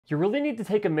you really need to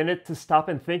take a minute to stop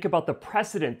and think about the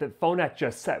precedent that Phonak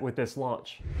just set with this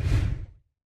launch.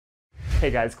 Hey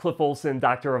guys, Cliff Olson,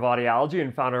 Doctor of Audiology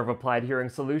and founder of Applied Hearing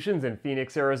Solutions in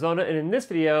Phoenix, Arizona, and in this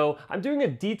video, I'm doing a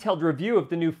detailed review of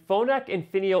the new Phonak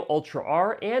Infinio Ulltra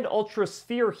R and Ulltra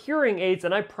Sphere hearing aids,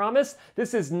 and I promise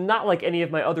this is not like any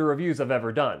of my other reviews I've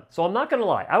ever done. So I'm not gonna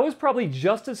lie, I was probably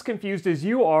just as confused as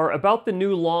you are about the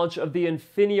new launch of the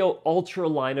Infinio Ulltra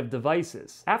line of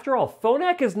devices. After all,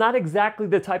 Phonak is not exactly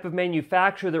the type of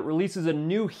manufacturer that releases a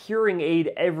new hearing aid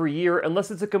every year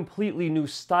unless it's a completely new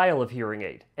style of hearing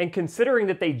aid. And considering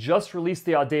that they just released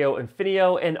the Audio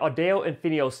Infinio and Audio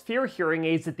Infinio Sphere hearing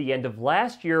aids at the end of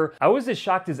last year, I was as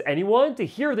shocked as anyone to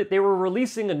hear that they were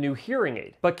releasing a new hearing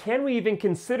aid. But can we even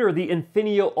consider the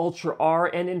Infinio Ulltra R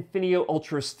and Infinio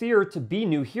Ulltra Sphere to be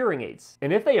new hearing aids?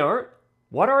 And if they aren't,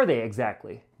 what are they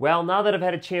exactly? Well, now that I've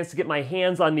had a chance to get my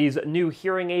hands on these new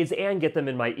hearing aids and get them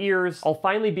in my ears, I'll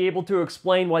finally be able to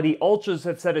explain why the Ulltras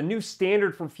have set a new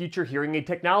standard for future hearing aid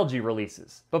technology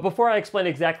releases. But before I explain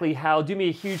exactly how, do me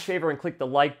a huge favor and click the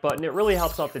like button. It really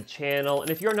helps out the channel.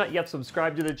 And if you're not yet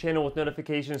subscribed to the channel with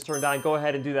notifications turned on, go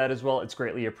ahead and do that as well. It's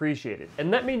greatly appreciated. And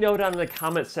let me know down in the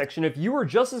comment section if you were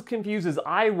just as confused as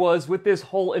I was with this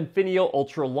whole Infinio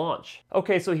Ulltra launch.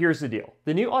 Okay, so here's the deal.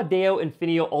 The new Audio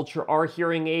Infinio Ulltra R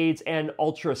hearing aids and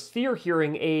Ulltra Sphere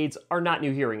hearing aids are not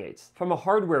new hearing aids. From a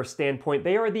hardware standpoint,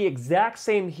 they are the exact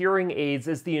same hearing aids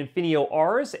as the Infinio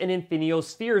Rs and Infinio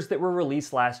Spheres that were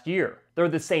released last year. They're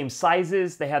the same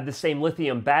sizes, they have the same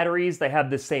lithium batteries, they have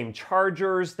the same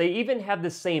chargers, they even have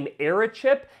the same Era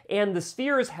chip, and the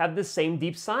Spheres have the same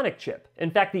Deep Sonic chip.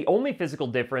 In fact, the only physical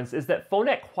difference is that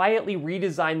Phonak quietly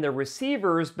redesigned their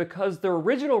receivers because their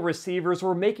original receivers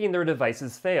were making their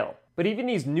devices fail. But even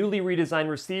these newly redesigned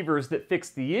receivers that fix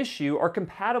the issue are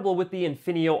compatible with the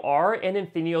Infinio R and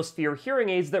Infinio Sphere hearing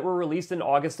aids that were released in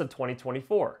August of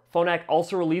 2024. Phonak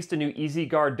also released a new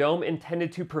EasyGuard dome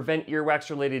intended to prevent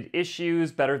earwax-related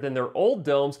issues better than their old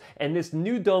domes, and this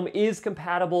new dome is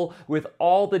compatible with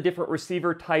all the different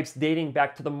receiver types dating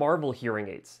back to the Marvel hearing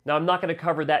aids. Now, I'm not going to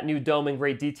cover that new dome in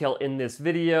great detail in this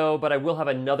video, but I will have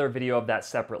another video of that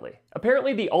separately.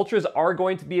 Apparently, the Ulltras are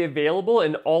going to be available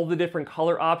in all the different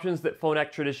color options that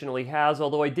Phonak traditionally has,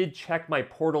 although I did check my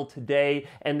portal today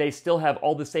and they still have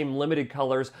all the same limited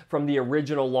colors from the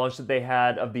original launch that they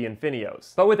had of the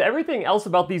Infinios. But with everything else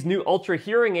about these new Ulltra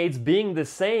hearing aids being the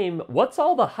same, what's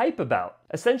all the hype about?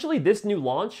 Essentially, this new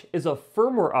launch is a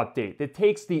firmware update that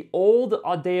takes the old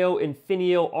Audio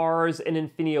Infinio Rs and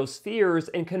Infinio Spheres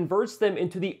and converts them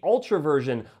into the Ulltra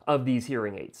version of these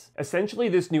hearing aids. Essentially,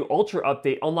 this new Ulltra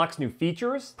update unlocks new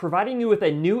features, providing you with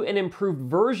a new and improved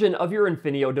version of your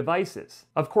Infinio devices.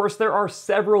 Of course, there are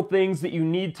several things that you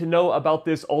need to know about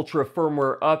this Ulltra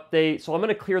firmware update, so I'm going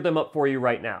to clear them up for you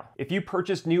right now. If you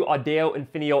purchase new Audio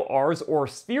Infinio Rs or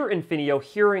Sphere Infinio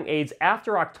hearing aids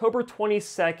after October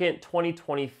 22nd, 2025,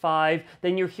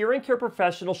 then your hearing care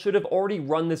professional should have already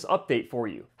run this update for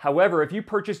you. However, if you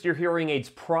purchased your hearing aids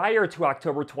prior to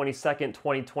October 22nd,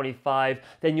 2025,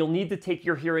 then you'll need to take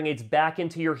your hearing aids back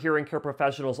into your hearing care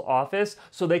professional's office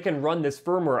so they can run this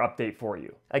firmware update for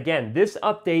you. Again, this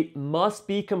update must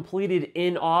be completed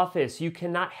in office. You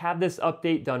cannot have this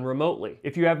update done remotely.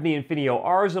 If you have the Infinio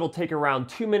Rs, it'll take around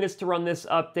 2 minutes to run this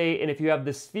update, and if you have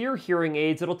the Sphere hearing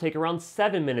aids, it'll take around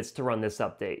 7 minutes to run this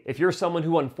update. If you're someone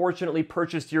who unfortunately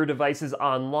purchased your devices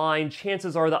online,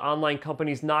 chances are the online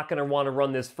company's not going to want to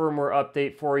run this firmware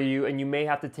update for you, and you may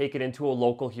have to take it into a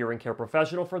local hearing care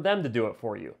professional for them to do it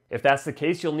for you. If that's the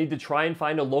case, you'll need to try and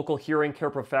find a local hearing care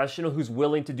professional who's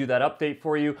willing to do that update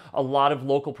for you. A lot of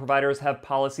local providers have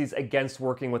policies against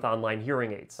working with online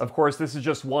hearing aids. Of course, this is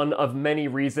just one of many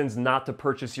reasons not to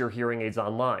purchase your hearing aids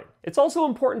online. It's also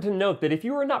important to note that if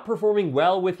you are not performing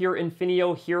well with your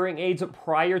Infinio hearing aids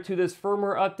prior to this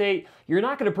firmware update, you're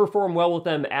not going to perform well with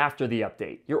them after the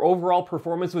update. Your overall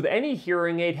performance with any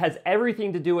hearing aid has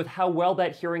everything to do with how well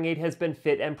that hearing aid has been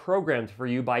fit and programmed for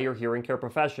you by your hearing care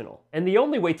professional. And the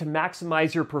only way to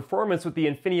maximize your performance with the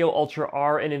Infinio Ulltra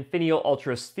R and Infinio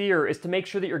Ulltra Sphere is to make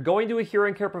sure that you're going to a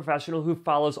hearing care professional who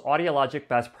follows audiologic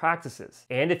best practices.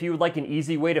 And if you would like an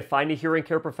easy way to find a hearing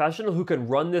care professional who can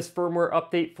run this firmware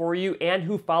update for you and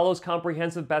who follows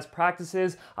comprehensive best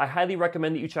practices, I highly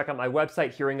recommend that you check out my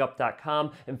website,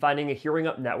 hearingup.com, and finding a Hearing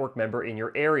Up Network member in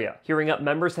your area. Hearing Up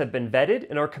members have been vetted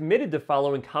and are committed to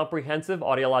following comprehensive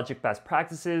audiologic best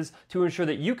practices to ensure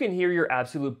that you can hear your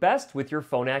absolute best with your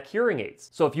Phonak hearing aids.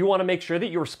 So if you want to make sure that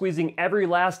you're squeezing every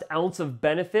last ounce of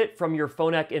benefit from your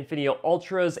Phonak Infinio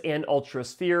Ultras and Ulltra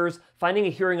Spheres, finding a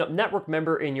Hearing Up Network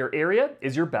member in your area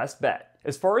is your best bet.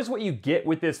 As far as what you get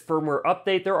with this firmware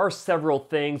update, there are several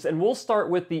things, and we'll start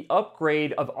with the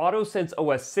upgrade of AutoSense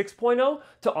OS 6.0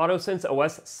 to AutoSense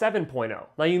OS 7.0.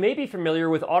 Now, you may be familiar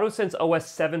with AutoSense OS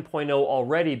 7.0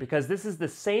 already because this is the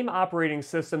same operating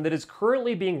system that is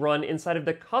currently being run inside of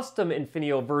the custom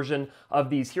Infinio version of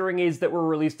these hearing aids that were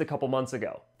released a couple months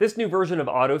ago. This new version of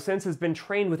AutoSense has been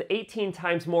trained with 18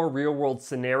 times more real-world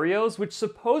scenarios, which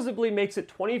supposedly makes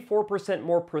it 24%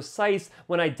 more precise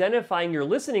when identifying your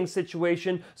listening situation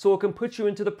so it can put you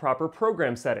into the proper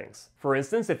program settings. For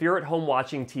instance, if you're at home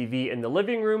watching TV in the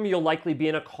living room, you'll likely be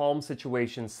in a calm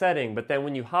situation setting, but then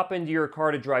when you hop into your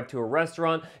car to drive to a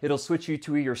restaurant, it'll switch you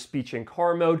to your speech and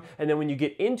car mode, and then when you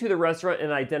get into the restaurant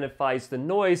and identifies the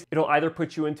noise, it'll either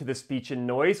put you into the speech and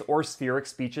noise or spheric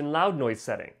speech and loud noise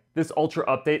setting. This Ulltra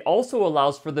update also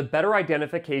allows for the better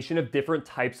identification of different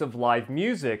types of live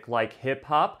music, like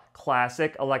hip-hop,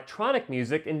 classic, electronic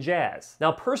music, and jazz.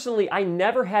 Now, personally, I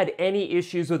never had any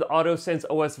issues with AutoSense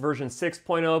OS version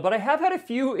 6.0, but I have had a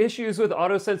few issues with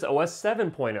AutoSense OS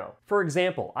 7.0. For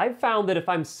example, I've found that if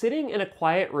I'm sitting in a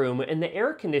quiet room and the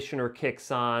air conditioner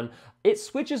kicks on, it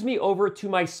switches me over to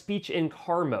my speech in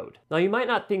car mode. Now, you might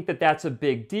not think that that's a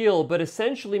big deal, but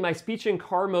essentially my speech in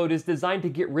car mode is designed to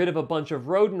get rid of a bunch of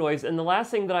road noise, and the last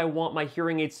thing that I want my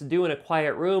hearing aids to do in a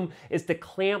quiet room is to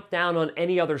clamp down on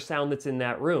any other sound that's in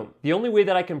that room. The only way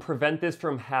that I can prevent this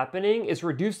from happening is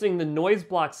reducing the noise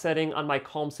block setting on my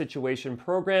calm situation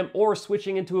program or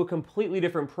switching into a completely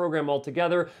different program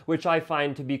altogether, which I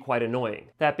find to be quite annoying.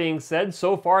 That being said,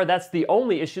 so far that's the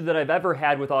only issue that I've ever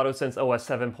had with AutoSense OS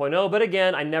 7.0, but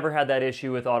again, I never had that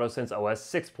issue with AutoSense OS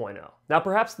 6.0. Now,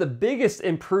 perhaps the biggest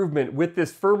improvement with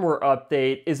this firmware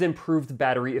update is improved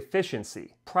battery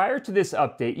efficiency. Prior to this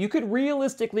update, you could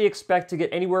realistically expect to get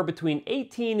anywhere between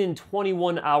 18 and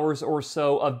 21 hours or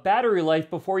so of battery life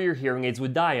before your hearing aids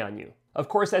would die on you. Of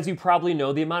course, as you probably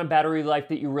know, the amount of battery life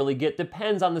that you really get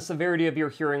depends on the severity of your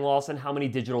hearing loss and how many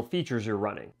digital features you're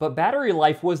running. But battery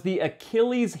life was the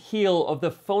Achilles heel of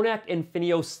the Phonak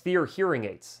Infinio Sphere hearing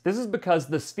aids. This is because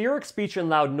the spheric speech and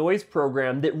loud noise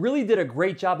program that really did a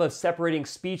great job of separating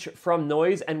speech from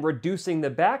noise and reducing the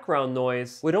background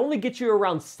noise would only get you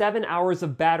around 7 hours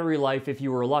of battery life if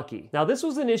you were lucky. Now, this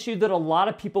was an issue that a lot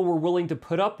of people were willing to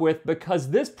put up with because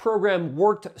this program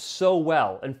worked so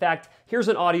well. In fact, here's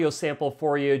an audio sample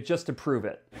for you just to prove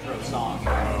it. Song,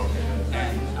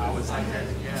 and I was like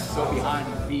so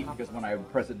behind the beat because when I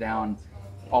would press it down,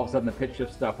 all of a sudden the pitch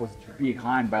shift stuff was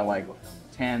behind by like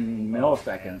 10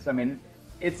 milliseconds. I mean,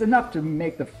 it's enough to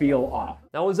make the feel off.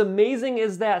 Now, as amazing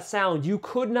as that sounds, you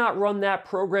could not run that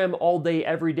program all day,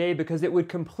 every day, because it would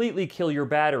completely kill your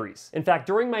batteries. In fact,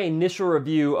 during my initial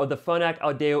review of the Phonak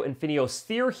Infinio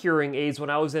Sphere hearing aids when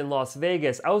I was in Las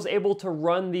Vegas, I was able to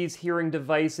run these hearing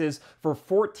devices for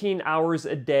 14 hours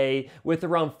a day, with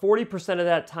around 40% of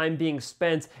that time being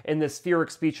spent in the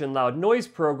spheric speech and loud noise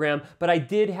program, but I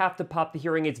did have to pop the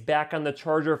hearing aids back on the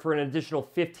charger for an additional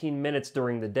 15 minutes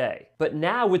during the day. But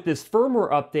now, with this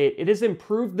firmware update, it has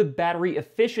improved the battery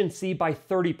efficiency by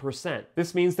 30%.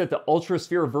 This means that the Ultra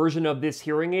Sphere version of this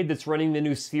hearing aid that's running the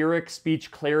new Spheric Speech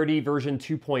Clarity version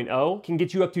 2.0 can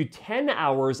get you up to 10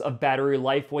 hours of battery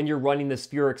life when you're running the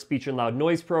Spheric Speech and Loud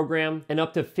Noise program, and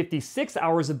up to 56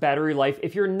 hours of battery life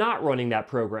if you're not running that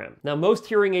program. Now, most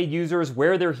hearing aid users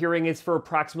wear their hearing aids for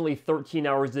approximately 13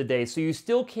 hours a day, so you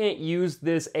still can't use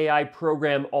this AI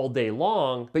program all day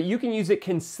long, but you can use it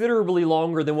considerably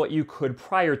longer than what you could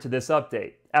prior to this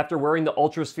update. After wearing the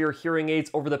Ultra Sphere hearing aids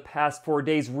over the past 4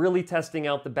 days, really testing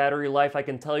out the battery life, I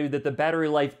can tell you that the battery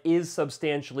life is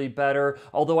substantially better,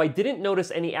 although I didn't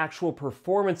notice any actual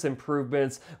performance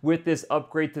improvements with this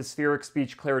upgrade to Spheric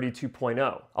Speech Clarity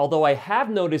 2.0. Although I have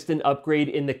noticed an upgrade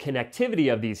in the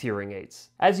connectivity of these hearing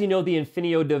aids. As you know, the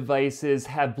Infinio devices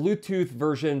have Bluetooth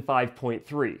version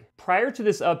 5.3. Prior to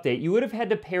this update, you would have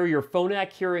had to pair your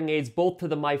Phonak hearing aids both to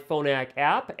the My Phonak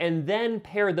app and then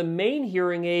pair the main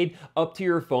hearing aid up to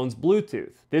your phone's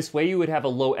Bluetooth. This way you would have a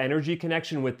low energy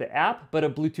connection with the app, but a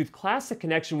Bluetooth Classic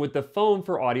connection with the phone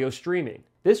for audio streaming.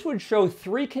 This would show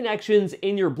 3 connections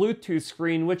in your Bluetooth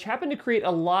screen, which happened to create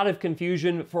a lot of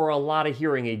confusion for a lot of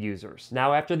hearing aid users.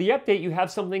 Now, after the update, you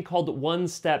have something called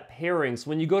one-step pairing. So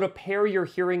when you go to pair your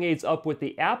hearing aids up with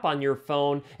the app on your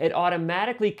phone, it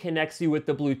automatically connects you with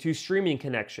the Bluetooth streaming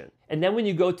connection. And then when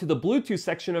you go to the Bluetooth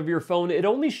section of your phone, it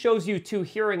only shows you 2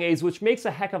 hearing aids, which makes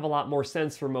a heck of a lot more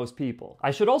sense for most people.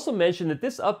 I should also mention that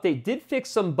this update did fix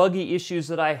some buggy issues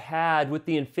that I had with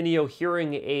the Infinio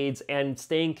hearing aids and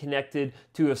staying connected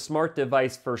to a smart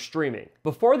device for streaming.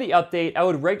 Before the update, I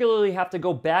would regularly have to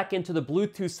go back into the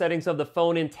Bluetooth settings of the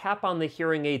phone and tap on the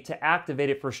hearing aid to activate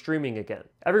it for streaming again.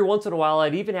 Every once in a while,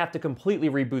 I'd even have to completely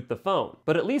reboot the phone.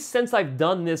 But at least since I've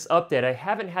done this update, I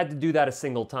haven't had to do that a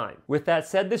single time. With that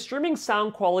said, the streaming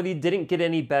sound quality didn't get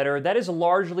any better. That is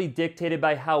largely dictated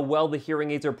by how well the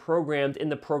hearing aids are programmed in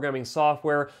the programming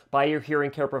software by your hearing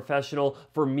care professional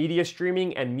for media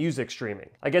streaming and music streaming.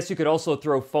 I guess you could also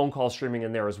throw phone call streaming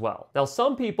in there as well. Now,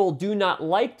 some people do not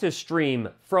like to stream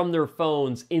from their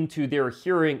phones into their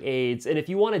hearing aids, and if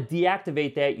you want to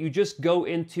deactivate that, you just go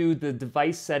into the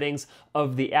device settings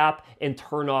of the app and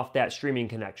turn off that streaming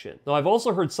connection. Now, I've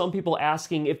also heard some people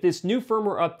asking if this new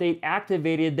firmware update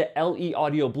activated the LE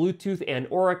Audio Bluetooth and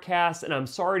Auracast, and I'm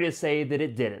sorry to say that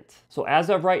it didn't. So as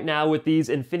of right now, with these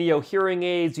Infinio hearing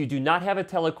aids, you do not have a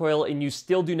telecoil and you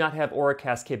still do not have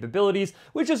Auracast capabilities,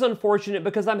 which is unfortunate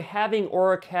because I'm having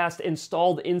Auracast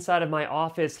installed inside of my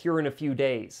office here in a few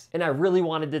days, and I really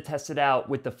wanted to test it out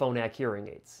with the Phonak hearing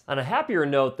aids. On a happier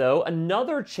note though,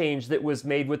 another change that was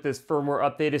made with this firmware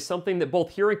update is something that both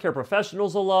hearing care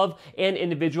professionals will love and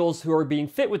individuals who are being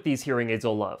fit with these hearing aids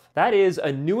will love. That is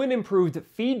a new and improved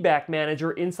feedback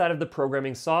manager inside of the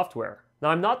programming software. Now,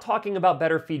 I'm not talking about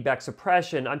better feedback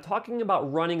suppression. I'm talking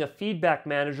about running a feedback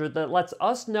manager that lets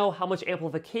us know how much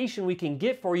amplification we can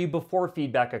get for you before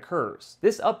feedback occurs.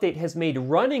 This update has made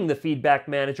running the feedback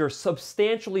manager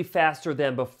substantially faster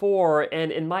than before,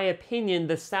 and in my opinion,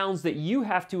 the sounds that you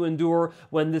have to endure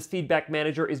when this feedback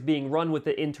manager is being run with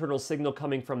the internal signal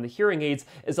coming from the hearing aids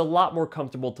is a lot more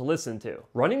comfortable to listen to.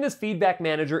 Running this feedback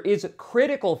manager is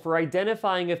critical for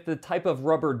identifying if the type of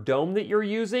rubber dome that you're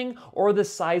using or the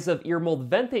size of ear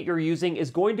vent that you're using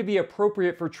is going to be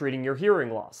appropriate for treating your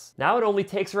hearing loss. Now it only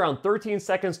takes around 13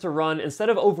 seconds to run instead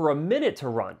of over a minute to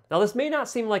run. Now this may not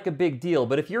seem like a big deal,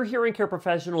 but if your hearing care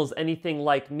professional is anything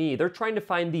like me, they're trying to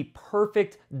find the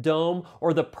perfect dome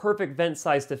or the perfect vent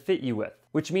size to fit you with,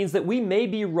 which means that we may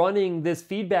be running this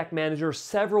feedback manager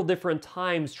several different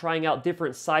times, trying out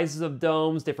different sizes of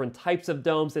domes, different types of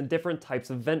domes, and different types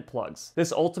of vent plugs.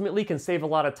 This ultimately can save a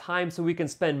lot of time so we can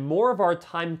spend more of our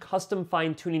time custom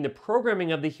fine-tuning the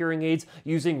programming of the hearing aids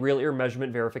using real ear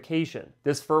measurement verification.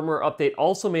 This firmware update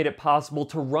also made it possible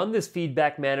to run this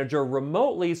feedback manager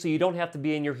remotely so you don't have to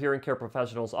be in your hearing care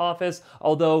professional's office,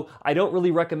 although I don't really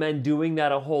recommend doing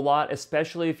that a whole lot,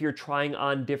 especially if you're trying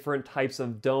on different types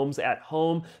of domes at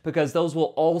home, because those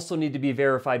will also need to be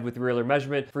verified with real ear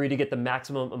measurement for you to get the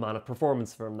maximum amount of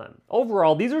performance from them.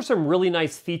 Overall, these are some really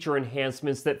nice feature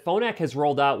enhancements that Phonak has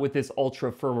rolled out with this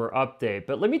Ulltra firmware update,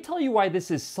 but let me tell you why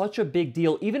this is such a big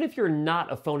deal even if you're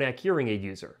not a Phonak hearing aid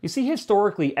user. You see,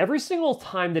 historically, every single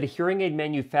time that a hearing aid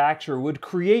manufacturer would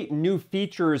create new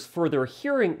features for their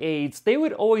hearing aids, they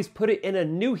would always put it in a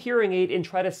new hearing aid and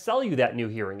try to sell you that new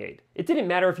hearing aid. It didn't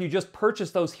matter if you just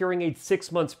purchased those hearing aids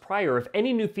 6 months prior. If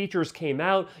any new features came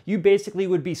out, you basically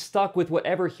would be stuck with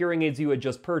whatever hearing aids you had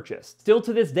just purchased. Still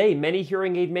to this day, many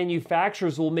hearing aid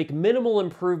manufacturers will make minimal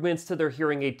improvements to their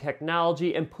hearing aid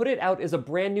technology and put it out as a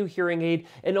brand new hearing aid,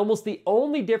 and almost the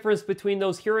only difference between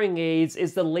those hearing aids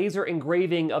is the laser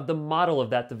engraving of the model of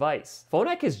that device.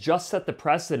 Phonak has just set the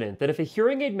precedent that if a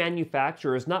hearing aid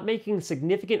manufacturer is not making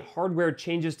significant hardware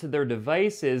changes to their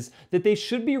devices, that they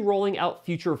should be rolling out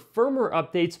future firmware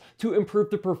updates to improve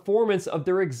the performance of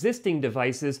their existing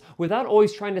devices without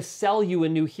always trying to sell you a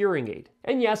new hearing aid.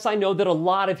 And yes, I know that a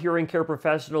lot of hearing care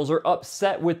professionals are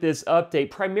upset with this update,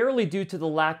 primarily due to the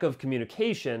lack of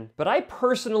communication, but I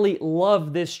personally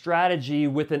love this strategy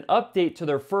with an update to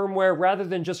their firmware rather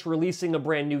than just releasing a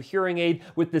brand new hearing aid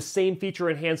with the same feature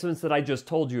enhancements that I just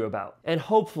told you about. And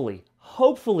hopefully,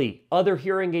 other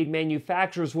hearing aid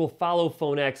manufacturers will follow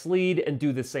Phonak's lead and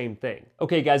do the same thing.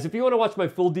 Okay guys, if you want to watch my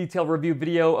full detailed review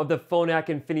video of the Phonak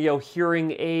Infinio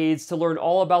hearing aids to learn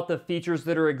all about the features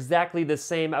that are exactly the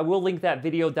same, I will link that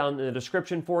video down in the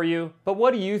description for you. But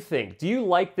what do you think? Do you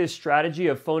like this strategy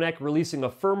of Phonak releasing a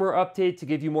firmware update to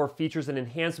give you more features and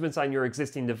enhancements on your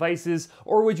existing devices,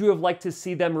 or would you have liked to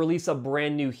see them release a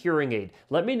brand new hearing aid?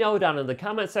 Let me know down in the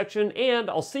comment section, and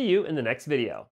I'll see you in the next video.